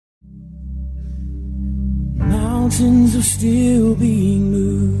mountains are still being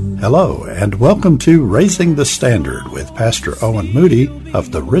moved. Hello, and welcome to Raising the Standard with Pastor Owen Moody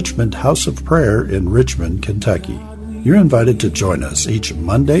of the Richmond House of Prayer in Richmond, Kentucky. You're invited to join us each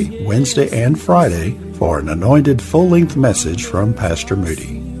Monday, Wednesday, and Friday for an anointed full-length message from Pastor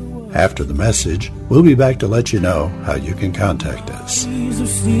Moody. After the message, we'll be back to let you know how you can contact us. Trees are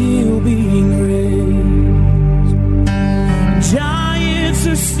still being raised. Giants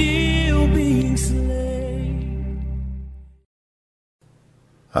are still being slain.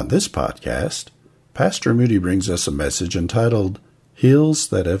 On this podcast, Pastor Moody brings us a message entitled, Hills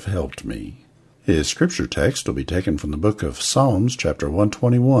That Have Helped Me. His scripture text will be taken from the book of Psalms, chapter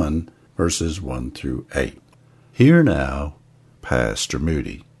 121, verses 1 through 8. Here now, Pastor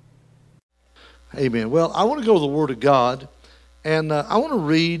Moody. Amen. Well, I want to go to the Word of God, and I want to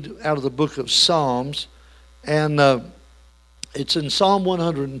read out of the book of Psalms, and it's in Psalm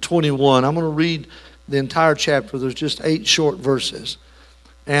 121. I'm going to read the entire chapter. There's just 8 short verses.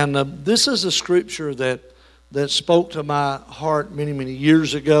 And this is a scripture that spoke to my heart many, many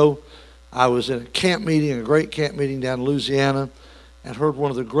years ago. I was in a camp meeting, a great camp meeting down in Louisiana, and heard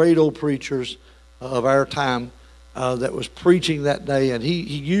one of the great old preachers of our time that was preaching that day, and he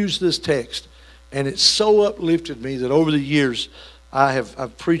used this text. And it so uplifted me that over the years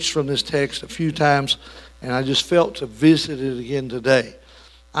I've preached from this text a few times, and I just felt to visit it again today.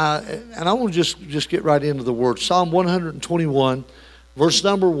 And I want to just get right into the word. Psalm 121, verse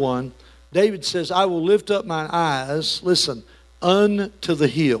number 1, David says, I will lift up mine eyes, listen, unto the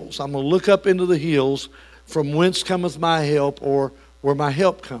hills. I'm going to look up into the hills from whence cometh my help, or where my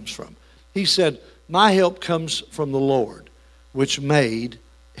help comes from. He said, my help comes from the Lord, which made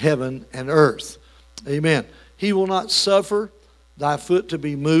heaven and earth. Amen. He will not suffer thy foot to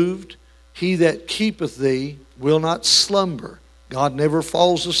be moved. He that keepeth thee will not slumber. God never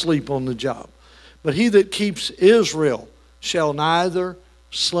falls asleep on the job. But he that keeps Israel shall neither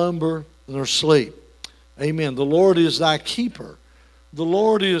slumber nor sleep. Amen. The Lord is thy keeper. The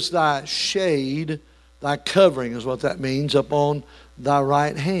Lord is thy shade, thy covering is what that means, upon thy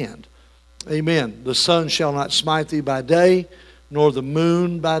right hand. Amen. The sun shall not smite thee by day, nor the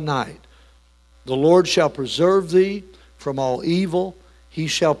moon by night. The Lord shall preserve thee from all evil. He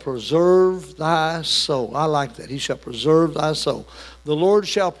shall preserve thy soul. I like that. He shall preserve thy soul. The Lord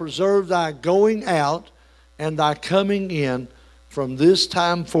shall preserve thy going out and thy coming in from this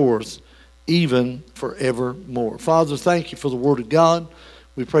time forth, even forevermore. Father, thank you for the Word of God.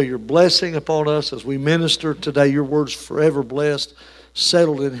 We pray your blessing upon us as we minister today. Your word's forever blessed,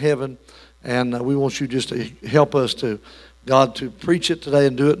 settled in heaven. And we want you just to help us to, God, to preach it today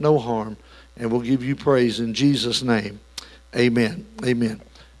and do it no harm. And we'll give you praise in Jesus' name. Amen. Amen.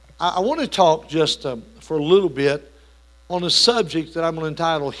 I want to talk just for a little bit on a subject that I'm going to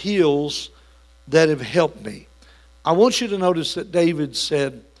entitle Hills That Have Helped Me. I want you to notice that David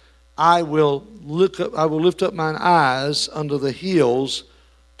said, I will lift up mine eyes unto the hills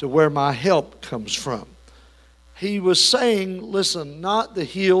to where my help comes from. He was saying, listen, not the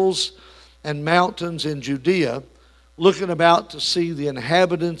hills and mountains in Judea, looking about to see the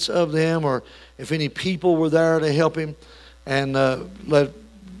inhabitants of them, or if any people were there to help him, and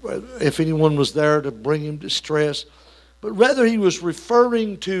if anyone was there to bring him distress. But rather he was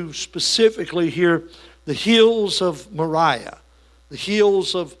referring to specifically here the hills of Moriah, the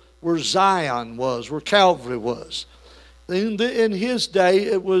hills of where Zion was, where Calvary was. In his day,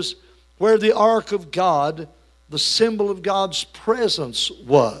 it was where the ark of God, the symbol of God's presence,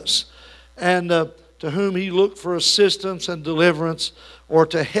 was. And to whom he looked for assistance and deliverance, or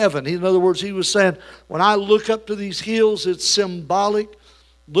to heaven. In other words, he was saying, when I look up to these hills, it's symbolic,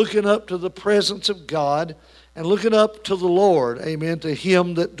 looking up to the presence of God and looking up to the Lord, amen, to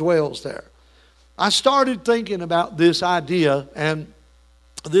him that dwells there. I started thinking about this idea, and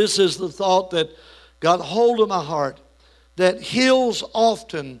this is the thought that got hold of my heart, that hills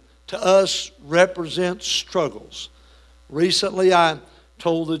often to us represent struggles. Recently, I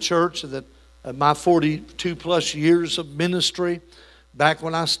told the church that my 42 plus years of ministry, back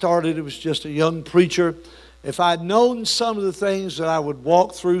when I started, it was just a young preacher. If I'd known some of the things that I would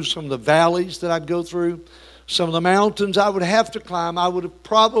walk through, some of the valleys that I'd go through, some of the mountains I would have to climb, I would have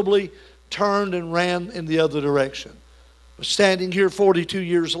probably turned and ran in the other direction. But standing here 42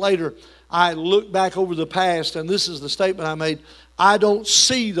 years later, I look back over the past, and this is the statement I made, I don't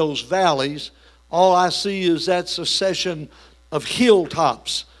see those valleys. All I see is that succession of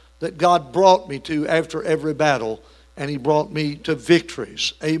hilltops that God brought me to after every battle, and he brought me to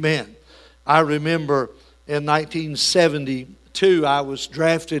victories. Amen. I remember in 1972, I was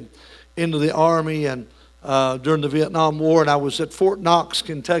drafted into the Army and during the Vietnam War, and I was at Fort Knox,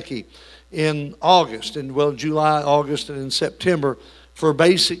 Kentucky. in August, July, August, and in September for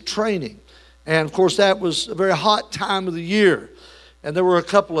basic training. And of course, that was a very hot time of the year. And there were a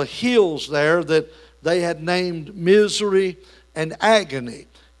couple of hills there that they had named Misery and Agony.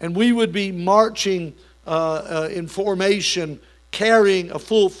 And we would be marching in formation, carrying a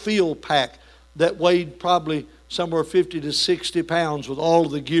full field pack that weighed probably somewhere 50 to 60 pounds with all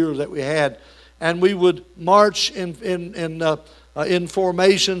of the gear that we had. And we would march in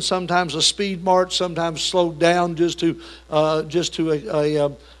formation, sometimes a speed march, sometimes slowed down just to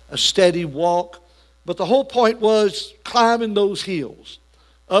a steady walk. But the whole point was climbing those hills,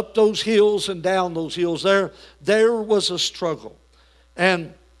 up those hills and down those hills. There was a struggle.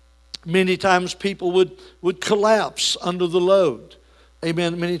 And many times people would collapse under the load.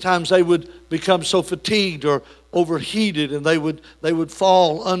 Amen. Many times they would become so fatigued or overheated, and they would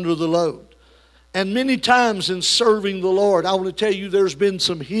fall under the load. And many times in serving the Lord, I want to tell you, there's been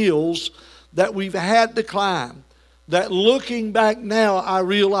some hills that we've had to climb, that looking back now, I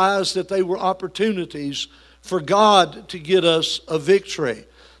realize that they were opportunities for God to get us a victory.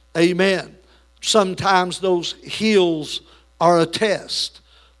 Amen. Sometimes those hills are a test.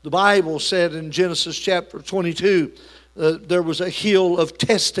 The Bible said in Genesis chapter 22, there was a hill of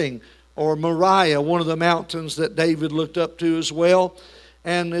testing, or Moriah, one of the mountains that David looked up to as well.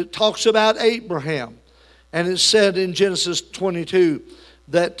 And it talks about Abraham. And it said in Genesis 22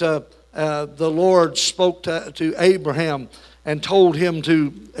 that the Lord spoke to Abraham and told him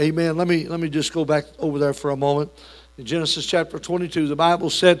to, amen. Let me just go back over there for a moment. In Genesis chapter 22, the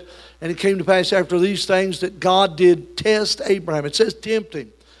Bible said, and it came to pass after these things that God did test Abraham. It says tempt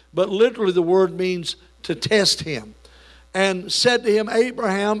him, but literally the word means to test him. And said to him,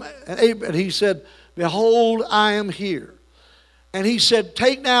 Abraham, and he said, behold, I am here. And he said,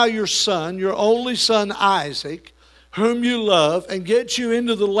 take now your son, your only son Isaac, whom you love, and get you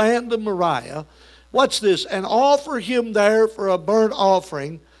into the land of Moriah. Watch this. And offer him there for a burnt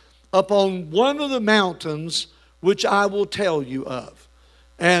offering upon one of the mountains which I will tell you of.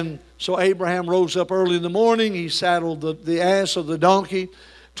 And so Abraham rose up early in the morning. He saddled the ass or the donkey,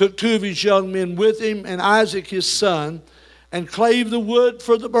 took two of his young men with him, and Isaac his son, and clave the wood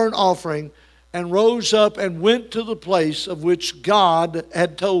for the burnt offering, and rose up and went to the place of which God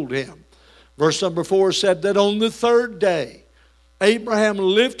had told him. Verse number 4 said that on the third day, Abraham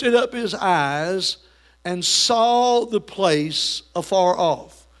lifted up his eyes and saw the place afar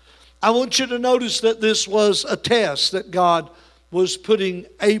off. I want you to notice that this was a test that God was putting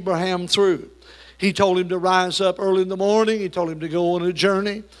Abraham through. He told him to rise up early in the morning. He told him to go on a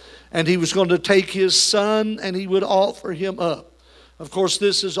journey. And he was going to take his son and he would offer him up. Of course,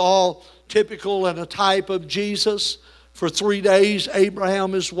 this is all typical and a type of Jesus. For 3 days,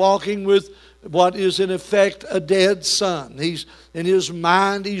 Abraham is walking with what is in effect a dead son. He's in his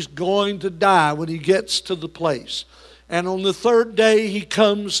mind, he's going to die when he gets to the place. And on the third day, he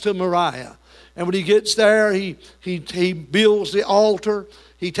comes to Moriah. And when he gets there, he builds the altar.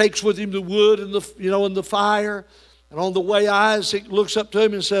 He takes with him the wood and the fire. And on the way, Isaac looks up to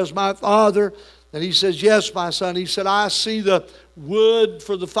him and says, my father. And he says, yes, my son. He said, I see the wood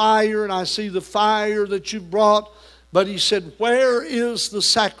for the fire, and I see the fire that you brought. But he said, where is the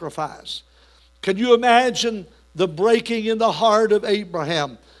sacrifice? Can you imagine the breaking in the heart of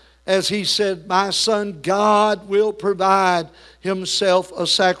Abraham as he said, my son, God will provide himself a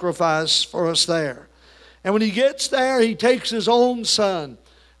sacrifice for us there. And when he gets there, he takes his own son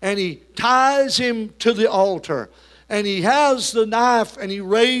and he ties him to the altar. And he has the knife and he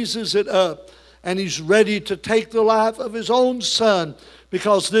raises it up. And he's ready to take the life of his own son,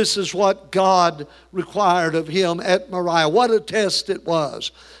 because this is what God required of him at Moriah. What a test it was.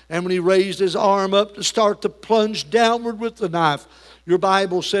 And when he raised his arm up to start to plunge downward with the knife, your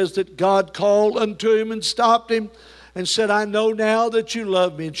Bible says that God called unto him and stopped him and said, I know now that you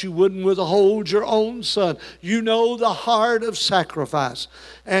love me, and you wouldn't withhold your own son. You know the heart of sacrifice.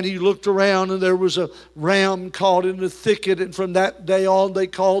 And he looked around, and there was a ram caught in the thicket. And from that day on, they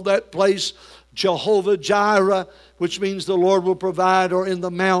called that place Jehovah Jireh, which means the Lord will provide, or in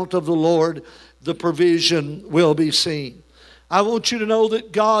the mount of the Lord, the provision will be seen. I want you to know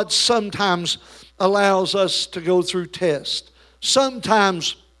that God sometimes allows us to go through tests.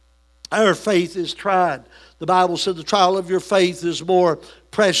 Sometimes our faith is tried. The Bible said the trial of your faith is more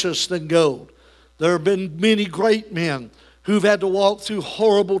precious than gold. There have been many great men who've had to walk through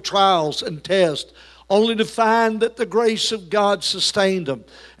horrible trials and tests, only to find that the grace of God sustained them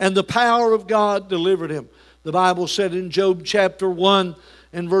and the power of God delivered him. The Bible said in Job chapter 1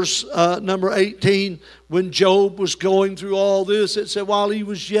 in verse number 18, when Job was going through all this, it said, while he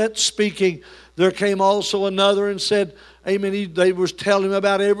was yet speaking, there came also another and said, amen, they were telling him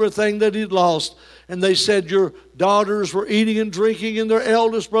about everything that he'd lost. And they said, your daughters were eating and drinking in their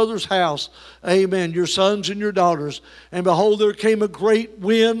eldest brother's house. Amen. Your sons and your daughters. And behold, there came a great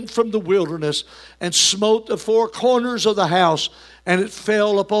wind from the wilderness and smote the four corners of the house. And it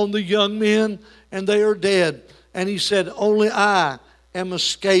fell upon the young men, and they are dead. And he said, only I am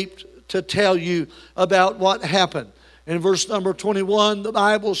escaped to tell you about what happened. In verse number 21, the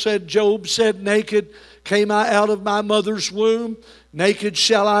Bible said, Job said, naked came I out of my mother's womb. Naked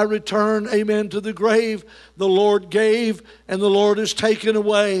shall I return, amen, to the grave. The Lord gave, and the Lord has taken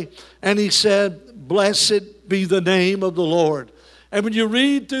away. And he said, blessed be the name of the Lord. And when you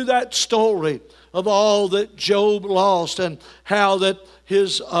read through that story of all that Job lost and how that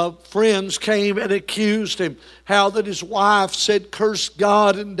his friends came and accused him, how that his wife said, curse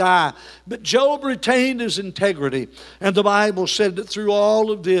God and die. But Job retained his integrity. And the Bible said that through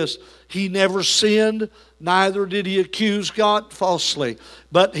all of this, he never sinned, neither did he accuse God falsely.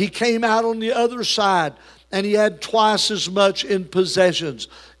 But he came out on the other side, and he had twice as much in possessions.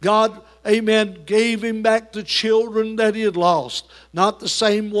 God, amen, gave him back the children that he had lost. Not the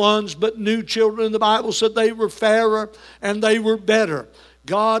same ones, but new children. The Bible said they were fairer and they were better.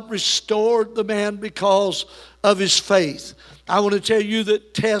 God restored the man because of his faith. I want to tell you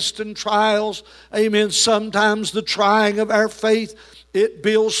that tests and trials, amen, sometimes the trying of our faith, it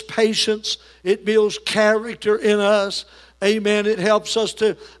builds patience. It builds character in us. Amen. It helps us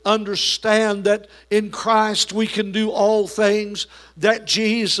to understand that in Christ we can do all things, that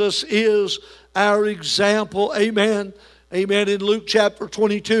Jesus is our example. Amen. Amen. In Luke chapter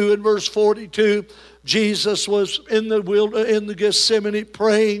 22 and verse 42, Jesus was in the Gethsemane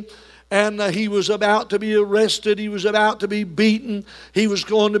praying, and he was about to be arrested. He was about to be beaten. He was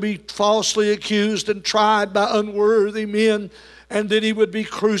going to be falsely accused and tried by unworthy men, and then he would be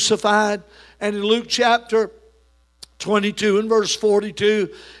crucified. And in Luke chapter 22 and verse 42,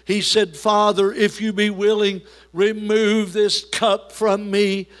 he said, Father, if you be willing, remove this cup from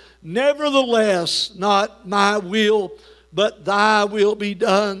me. Nevertheless, not my will, but thy will be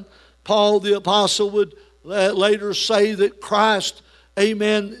done. Paul the apostle would later say that Christ,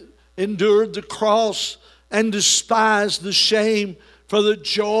 amen, endured the cross and despised the shame for the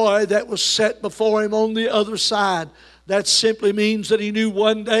joy that was set before him on the other side. That simply means that he knew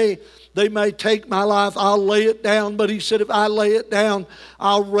one day they may take my life, I'll lay it down. But he said, if I lay it down,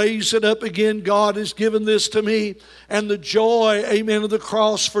 I'll raise it up again. God has given this to me. And the joy, amen, of the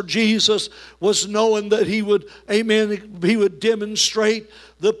cross for Jesus was knowing that he would, amen, he would demonstrate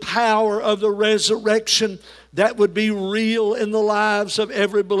the power of the resurrection that would be real in the lives of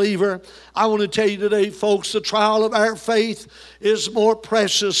every believer. I want to tell you today, folks, the trial of our faith is more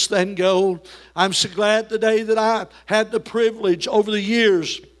precious than gold. I'm so glad today that I had the privilege over the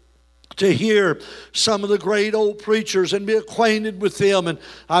years to hear some of the great old preachers and be acquainted with them. And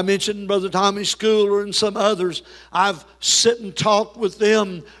I mentioned Brother Tommy Schooler and some others. I've sit and talked with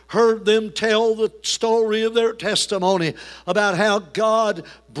them, heard them tell the story of their testimony about how God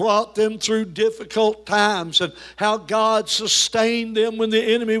brought them through difficult times and how God sustained them when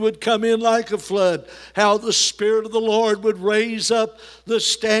the enemy would come in like a flood, how the Spirit of the Lord would raise up the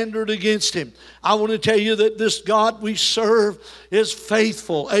standard against him. I want to tell you that this God we serve is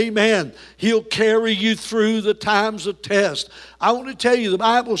faithful. Amen. He'll carry you through the times of test. I want to tell you, the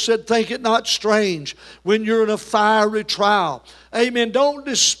Bible said, think it not strange when you're in a fiery trial. Amen. Don't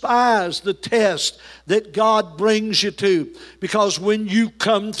despise the test that God brings you to, because when you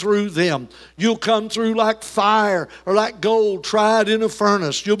come through them, you'll come through like fire or like gold tried in a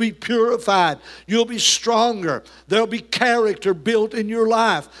furnace. You'll be purified. You'll be stronger. There'll be character built in your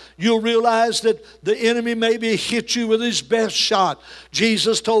life. You'll realize that the enemy maybe hit you with his best shot.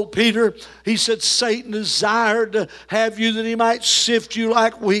 Jesus told Peter, he said, Satan desired to have you that he might sift you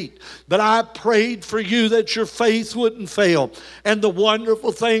like wheat. But I prayed for you that your faith wouldn't fail. And the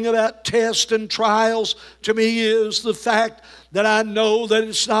wonderful thing about tests and trials to me is the fact that I know that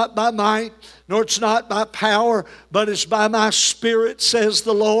it's not by might, nor it's not by power, but it's by my Spirit, says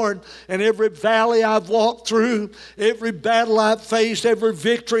the Lord. And every valley I've walked through, every battle I've faced, every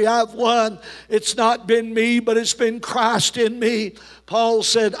victory I've won, it's not been me, but it's been Christ in me. Paul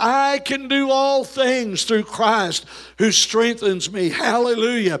said, I can do all things through Christ who strengthens me.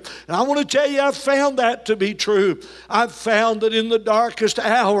 Hallelujah. And I want to tell you, I've found that to be true. I've found that in the darkest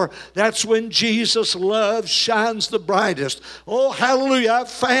hour, that's when Jesus' love shines the brightest. Oh, hallelujah. I've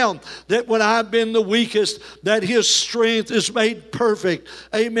found that when I've been the weakest, that His strength is made perfect.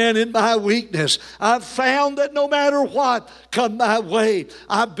 Amen. In my weakness. I've found that no matter what come my way,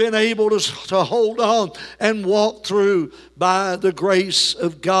 I've been able to hold on and walk through by the grace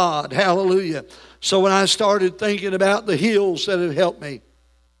of God. Hallelujah. So when I started thinking about the hills that have helped me,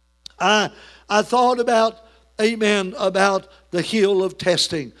 I thought about, amen, about the hill of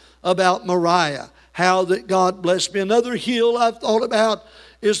testing, about Moriah, how that God blessed me. Another hill I've thought about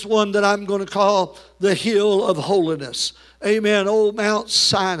is one that I'm going to call the hill of holiness. Amen. Old Mount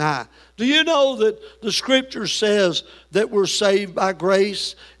Sinai. Do you know that the Scripture says that we're saved by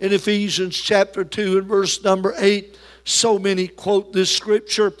grace? In Ephesians chapter 2 and verse number 8, so many quote this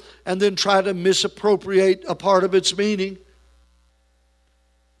Scripture and then try to misappropriate a part of its meaning.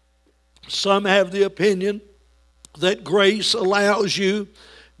 Some have the opinion that grace allows you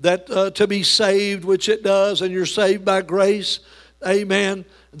to be saved, which it does, and you're saved by grace. Amen.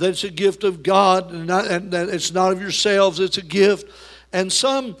 That's a gift of God, and that it's not of yourselves, it's a gift. And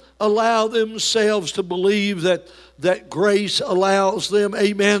some allow themselves to believe that grace allows them,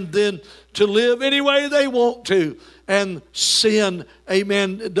 amen, then to live any way they want to. And sin,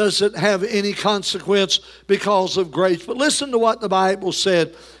 amen, doesn't have any consequence because of grace. But listen to what the Bible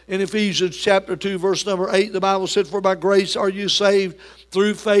said in Ephesians chapter 2, verse number 8. The Bible said, "For by grace are you saved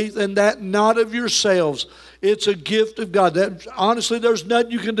through faith, and that not of yourselves. It's a gift of God." That, honestly, there's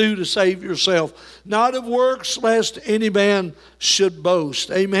nothing you can do to save yourself. "Not of works, lest any man should boast."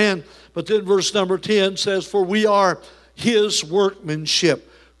 Amen. But then verse number 10 says, "For we are His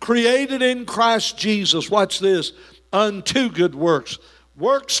workmanship, created in Christ Jesus," watch this, "unto good works."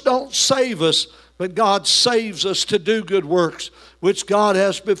 Works don't save us, but God saves us to do good works, which God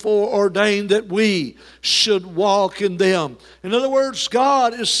has before ordained that we should walk in them. In other words,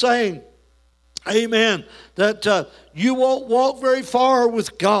 God is saying, amen, that you won't walk very far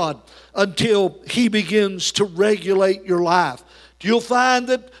with God until He begins to regulate your life. You'll find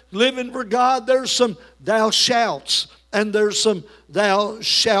that living for God, there's some thou shalts and there's some thou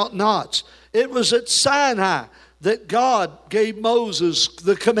shalt nots. It was at Sinai that God gave Moses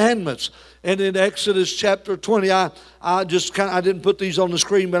the commandments. And in Exodus chapter 20, I didn't put these on the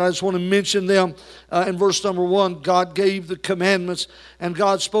screen, but I just want to mention them. In verse number 1, God gave the commandments, and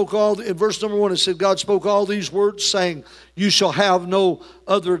God spoke in verse number 1, it said, God spoke all these words, saying, "You shall have no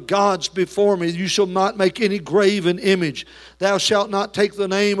other gods before me. You shall not make any graven image. Thou shalt not take the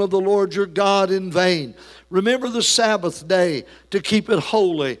name of the Lord your God in vain. Remember the Sabbath day to keep it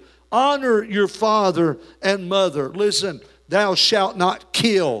holy. Honor your father and mother." Listen, "Thou shalt not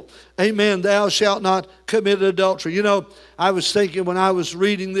kill." Amen. "Thou shalt not commit adultery." You know, I was thinking when I was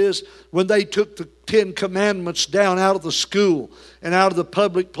reading this, when they took the 10 Commandments down out of the school and out of the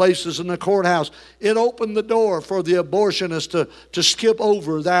public places in the courthouse, it opened the door for the abortionists to skip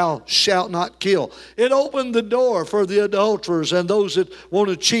over "thou shalt not kill." It opened the door for the adulterers and those that want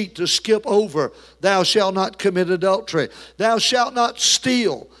to cheat to skip over "thou shalt not commit adultery." "Thou shalt not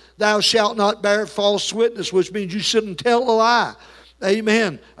steal." "Thou shalt not bear false witness," which means you shouldn't tell a lie,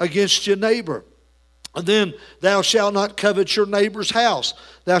 amen, against your neighbor. And then, "Thou shalt not covet your neighbor's house.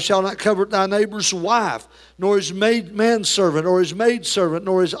 Thou shalt not covet thy neighbor's wife, nor his manservant, or his maidservant,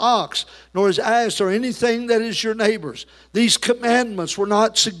 nor his ox, nor his ass, or anything that is your neighbor's." These commandments were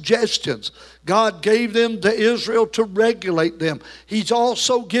not suggestions. God gave them to Israel to regulate them. He's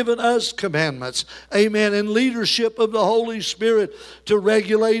also given us commandments, amen, and leadership of the Holy Spirit to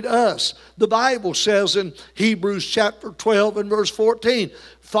regulate us. The Bible says in Hebrews chapter 12 and verse 14,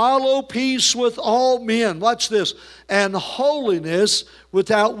 "Follow peace with all men," watch this, "and holiness,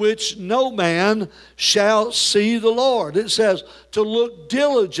 without which no man shall see the Lord." It says to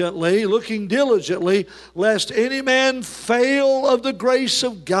looking diligently, lest any man fail of the grace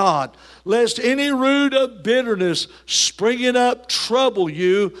of God, lest any root of bitterness springing up trouble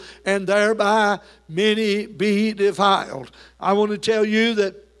you, and thereby many be defiled. I want to tell you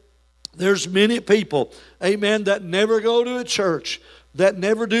that there's many people, amen, that never go to a church, that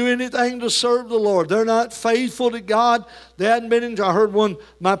never do anything to serve the Lord. They're not faithful to God. They hadn't been in. I heard one of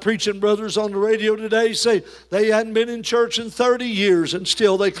my preaching brothers on the radio today say they hadn't been in church in 30 years and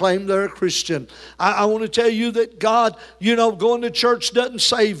still they claim they're a Christian. I want to tell you that God, going to church doesn't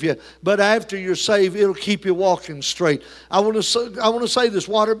save you, but after you're saved, it'll keep you walking straight. I want to say this: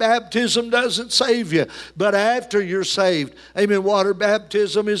 water baptism doesn't save you, but after you're saved, amen. Water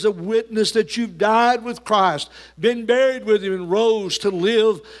baptism is a witness that you've died with Christ, been buried with Him, and rose to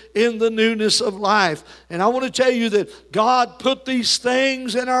live in the newness of life. And I want to tell you that God God put these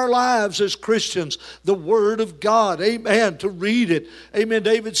things in our lives as Christians. The Word of God. Amen. To read it. Amen.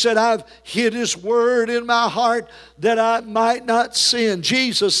 David said, I've hid His Word in my heart that I might not sin.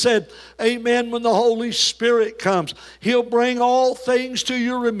 Jesus said, amen, when the Holy Spirit comes, He'll bring all things to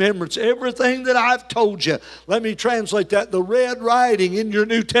your remembrance. Everything that I've told you. Let me translate that. The red writing in your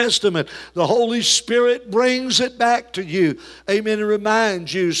New Testament, the Holy Spirit brings it back to you. Amen. And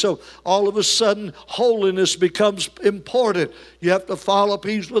reminds you. So all of a sudden, holiness becomes important. You have to follow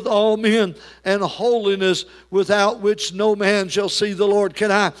peace with all men and holiness without which no man shall see the Lord.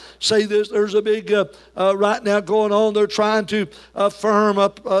 Can I say this? There's a big, right now going on. They're trying to firm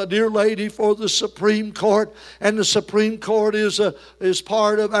up a dear lady for the Supreme Court. And the Supreme Court is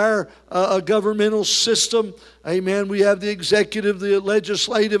part of our governmental system. Amen. We have the executive, the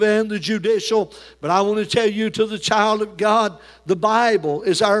legislative, and the judicial. But I want to tell you, to the child of God, the Bible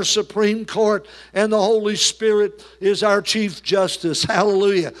is our Supreme Court, and the Holy Spirit is our Chief Justice.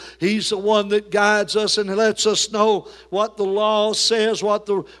 Hallelujah. He's the one that guides us and lets us know what the law says, what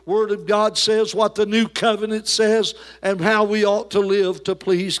the Word of God says, what the New Covenant says, and how we ought to live to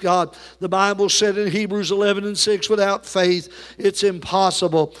please God. The Bible said in Hebrews 11:6, without faith, it's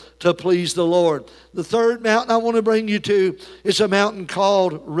impossible to please the Lord. The third mountain I want to bring you to is a mountain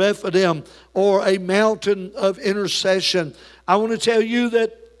called Rephidim, or a mountain of intercession. I want to tell you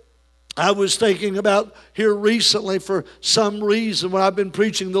that I was thinking about here recently, for some reason, when I've been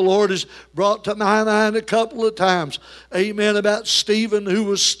preaching, the Lord has brought to my mind a couple of times, amen, about Stephen, who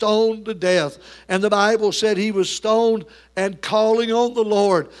was stoned to death. And the Bible said he was stoned, and calling on the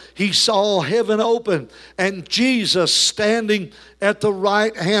Lord, he saw heaven open and Jesus standing at the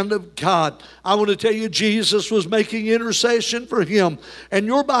right hand of God. I want to tell you, Jesus was making intercession for him. And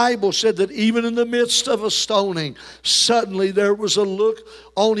your Bible said that even in the midst of a stoning, suddenly there was a look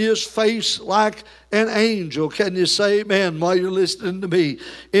on his face like an angel. Can you say amen while you're listening to me?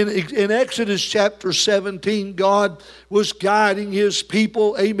 In Exodus chapter 17, God was guiding His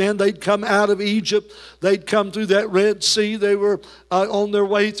people. Amen. They'd come out of Egypt. They'd come through that Red Sea. They were on their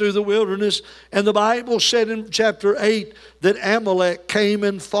way through the wilderness. And the Bible said in chapter 8 that Amalek came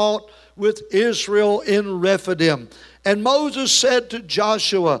and fought with Israel in Rephidim. And Moses said to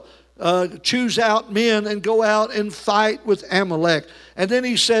Joshua, choose out men and go out and fight with Amalek. And then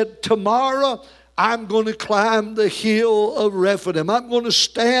he said, tomorrow I'm going to climb the hill of Rephidim. I'm going to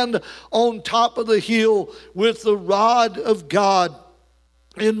stand on top of the hill with the rod of God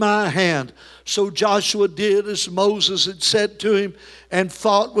in my hand. So Joshua did as Moses had said to him and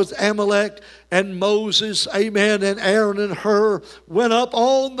fought with Amalek. And Moses, amen, and Aaron and Hur went up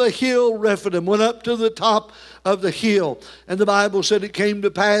on the hill Rephidim, went up to the top of the hill. And the Bible said it came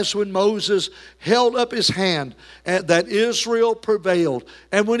to pass when Moses held up his hand that Israel prevailed.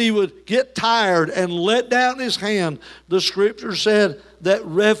 And when he would get tired and let down his hand, the scripture said that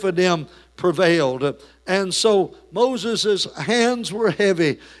Rephidim prevailed. And so Moses' hands were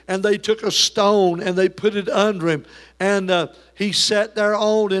heavy, and they took a stone and they put it under him. And he sat there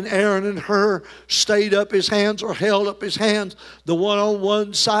on, and Aaron and Hur stayed up his hands, or held up his hands, the one on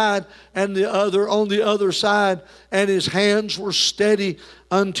one side and the other on the other side. And his hands were steady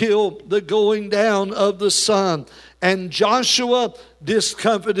until the going down of the sun. And Joshua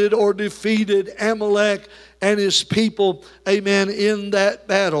discomfited or defeated Amalek and his people, amen, in that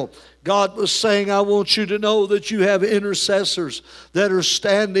battle. God was saying, I want you to know that you have intercessors that are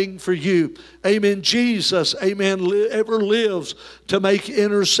standing for you. Amen. Jesus, amen, ever lives to make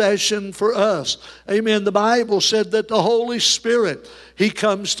intercession for us. Amen. The Bible said that the Holy Spirit, He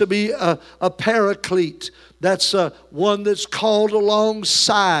comes to be a paraclete. That's one that's called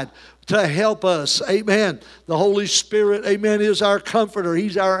alongside to help us. Amen. The Holy Spirit, amen, is our comforter.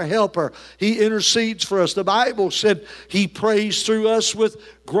 He's our helper. He intercedes for us. The Bible said He prays through us with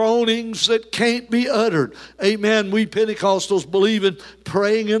groanings that can't be uttered. Amen. We Pentecostals believe in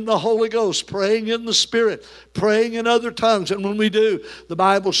praying in the Holy Ghost, praying in the Spirit, praying in other tongues. And when we do, the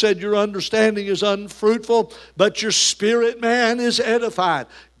Bible said your understanding is unfruitful, but your spirit man is edified.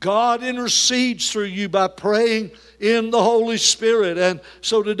 God intercedes through you by praying in the Holy Spirit. And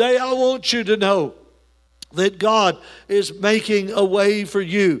so today I want you to know that God is making a way for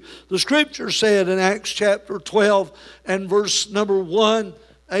you. The scripture said in Acts chapter 12 and verse number 1,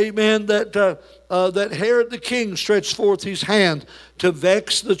 amen, that Herod the king stretched forth his hand to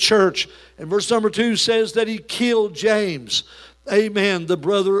vex the church. And verse number 2 says that he killed James, amen, the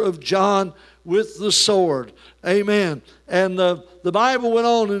brother of John, with the sword. Amen. And the Bible went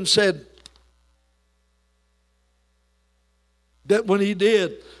on and said that when he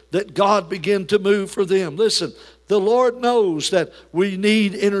did, that God began to move for them. Listen, The Lord knows that we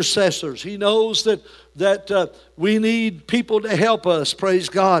need intercessors. He knows that we need people to help us, praise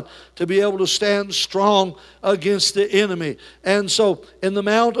God, to be able to stand strong against the enemy. And so in the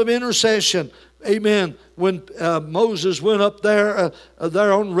Mount of Intercession, amen, when Moses went up there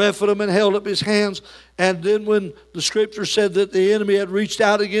on Rephidim and held up his hands, and then when the Scripture said that the enemy had reached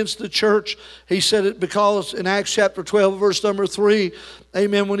out against the church, he said it because in Acts chapter 12, verse number 3,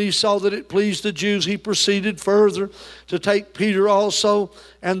 amen, when he saw that it pleased the Jews, he proceeded further to take Peter also.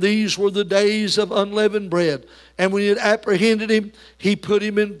 And these were the days of unleavened bread. And when he had apprehended him, he put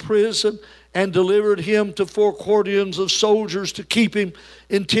him in prison and delivered him to 4 quaternions of soldiers to keep him,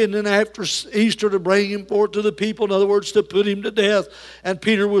 intending after Easter to bring him forth to the people. In other words, to put him to death. And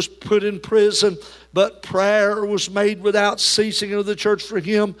Peter was put in prison, but prayer was made without ceasing of the church for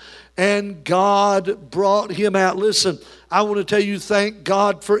him, and God brought him out. Listen, I want to tell you, thank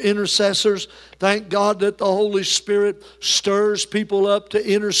God for intercessors. Thank God that the Holy Spirit stirs people up to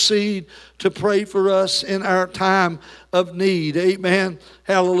intercede, to pray for us in our time of need. Amen.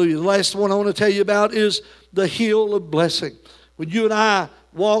 Hallelujah. The last one I want to tell you about is the hill of blessing. When you and I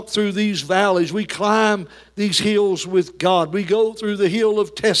walk through these valleys, we climb these hills with God. We go through the hill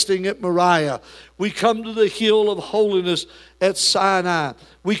of testing at Moriah. We come to the hill of holiness at Sinai.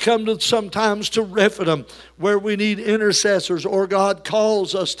 We come to sometimes to Rephidim, where we need intercessors, or God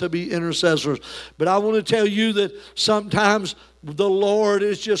calls us to be intercessors. But I want to tell you that sometimes the Lord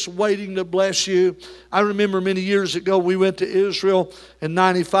is just waiting to bless you. I remember many years ago we went to Israel in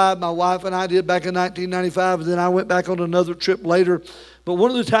 95. My wife and I did back in 1995, and then I went back on another trip later. But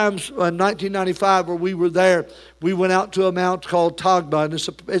one of the times in 1995 where we were there, we went out to a mount called Tagba, and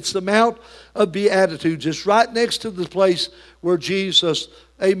it's the Mount of Beatitudes. It's right next to the place where Jesus,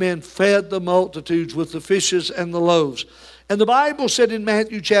 amen, fed the multitudes with the fishes and the loaves. And the Bible said in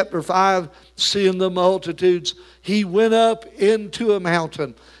Matthew chapter 5, seeing the multitudes, he went up into a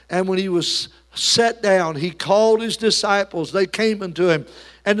mountain. And when he was sat down, he called his disciples. They came unto him.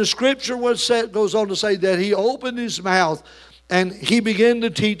 And the scripture goes on to say that he opened his mouth and he began to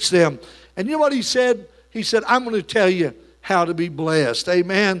teach them. And you know what he said? He said, I'm going to tell you how to be blessed.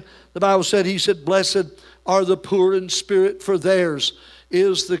 Amen. The Bible said, he said, blessed are the poor in spirit, for theirs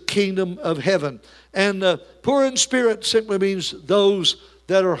is the kingdom of heaven. And poor in spirit simply means those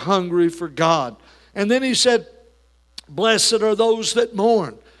that are hungry for God. And then he said, blessed are those that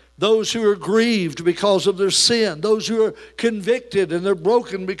mourn, those who are grieved because of their sin, those who are convicted and they're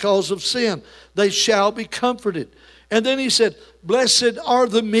broken because of sin. They shall be comforted. And then he said, blessed are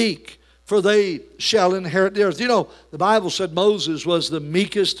the meek, for they shall inherit the earth. You know, the Bible said Moses was the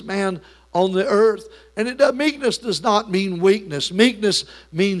meekest man on the earth. And meekness does not mean weakness. Meekness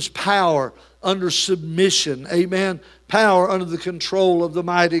means power under submission. Amen. Power under the control of the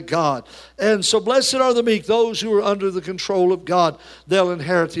mighty God. And so blessed are the meek, those who are under the control of God. They'll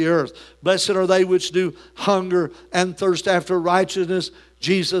inherit the earth. Blessed are they which do hunger and thirst after righteousness.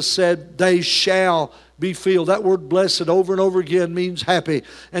 Jesus said, they shall be filled. That word blessed over and over again means happy.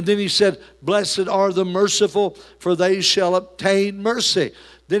 And then he said, blessed are the merciful, for they shall obtain mercy.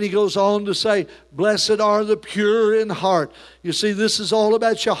 Then he goes on to say, blessed are the pure in heart. You see, this is all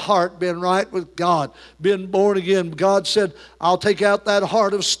about your heart being right with God, being born again. God said, I'll take out that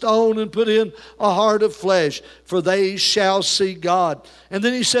heart of stone and put in a heart of flesh, for they shall see God. And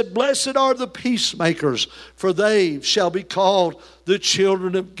then he said, blessed are the peacemakers, for they shall be called the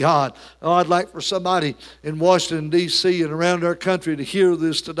children of God. Oh, I'd like for somebody in Washington, D.C. and around our country to hear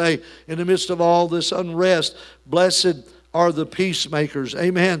this today in the midst of all this unrest. Blessed are the peacemakers.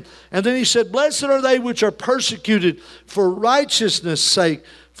 Amen. And then he said, blessed are they which are persecuted for righteousness' sake,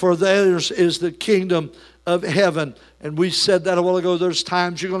 for theirs is the kingdom of heaven. And we said that a while ago. There's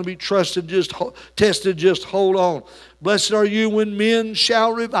times you're going to be tested. Just hold on. Blessed are you when men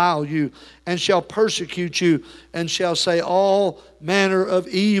shall revile you and shall persecute you and shall say all manner of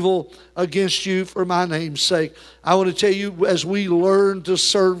evil against you for my name's sake. I want to tell you, as we learn to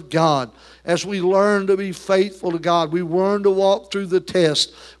serve God, as we learn to be faithful to God, we learn to walk through the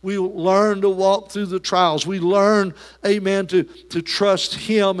test. We learn to walk through the trials. We learn, amen, to trust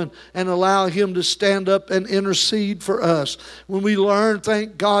Him and allow Him to stand up and intercede for us. When we learn,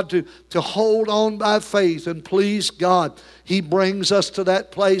 thank God, to hold on by faith and please God, He brings us to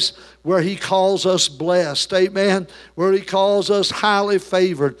that place where He calls us blessed, amen, where He calls us highly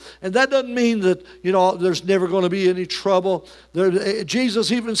favored. And that doesn't mean that, there's never going to be any trouble.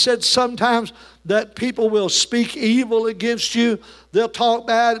 Jesus even said sometimes that people will speak evil against you. They'll talk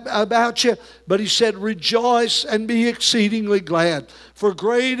bad about you. But He said, rejoice and be exceedingly glad, for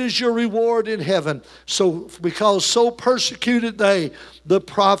great is your reward in heaven. So, because so persecuted they the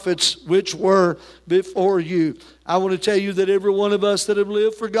prophets which were before you. I want to tell you that every one of us that have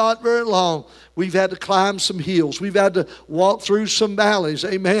lived for God very long, we've had to climb some hills. We've had to walk through some valleys.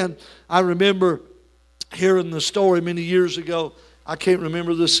 Amen. I remember hearing the story many years ago. I can't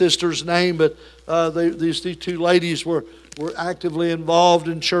remember the sister's name, but these two ladies were actively involved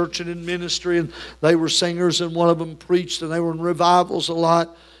in church and in ministry, and they were singers, and one of them preached, and they were in revivals a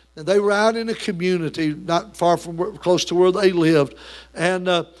lot. And they were out in a community not far from close to where they lived. And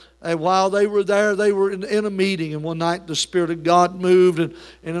while they were there, they were in a meeting. And one night the Spirit of God moved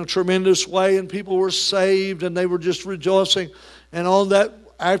in a tremendous way, and people were saved, and they were just rejoicing. And on that,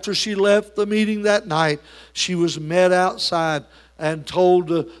 after she left the meeting that night, she was met outside and told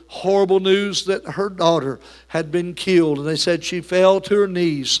the horrible news that her daughter had been killed. And they said she fell to her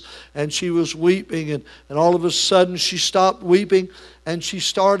knees and she was weeping. And all of a sudden she stopped weeping and she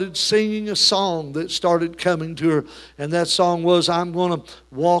started singing a song that started coming to her. And that song was, I'm going to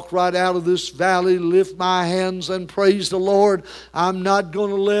walk right out of this valley, lift my hands and praise the Lord. I'm not going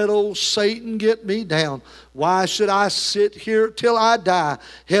to let old Satan get me down. Why should I sit here till I die?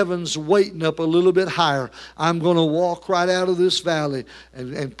 Heaven's waiting up a little bit higher. I'm going to walk right out of this valley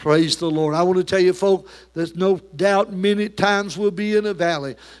and praise the Lord. I want to tell you, folk, there's no doubt many times we'll be in a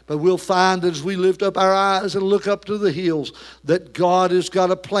valley, but we'll find that as we lift up our eyes and look up to the hills, that God has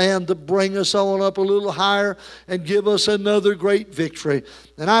got a plan to bring us on up a little higher and give us another great victory.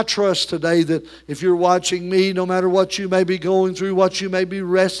 And I trust today that if you're watching me, no matter what you may be going through, what you may be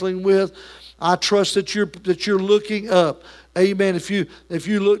wrestling with, I trust that you're looking up. Amen. If you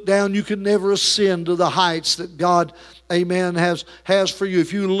look down, you can never ascend to the heights that God, amen, has for you.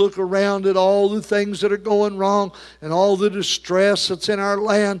 If you look around at all the things that are going wrong and all the distress that's in our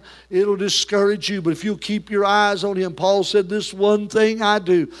land, it'll discourage you. But if you'll keep your eyes on Him, Paul said, this one thing I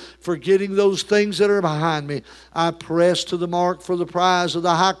do, forgetting those things that are behind me, I press to the mark for the prize of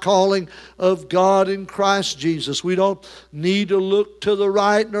the high calling of God in Christ Jesus. We don't need to look to the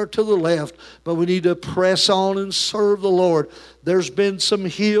right nor to the left, but we need to press on and serve the Lord. There's been some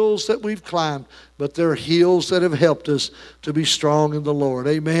hills that we've climbed, but they're hills that have helped us to be strong in the Lord.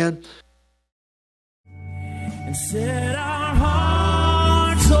 Amen. And set our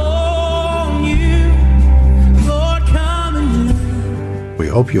hearts on you, Lord, come and do. We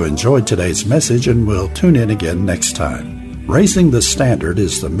hope you enjoyed today's message and will tune in again next time. Raising the Standard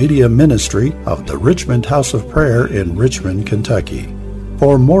is the media ministry of the Richmond House of Prayer in Richmond, Kentucky.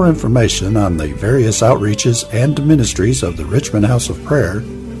 For more information on the various outreaches and ministries of the Richmond House of Prayer,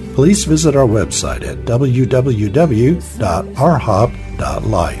 please visit our website at www.rhop.life.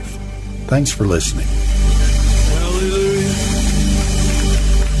 Thanks for listening.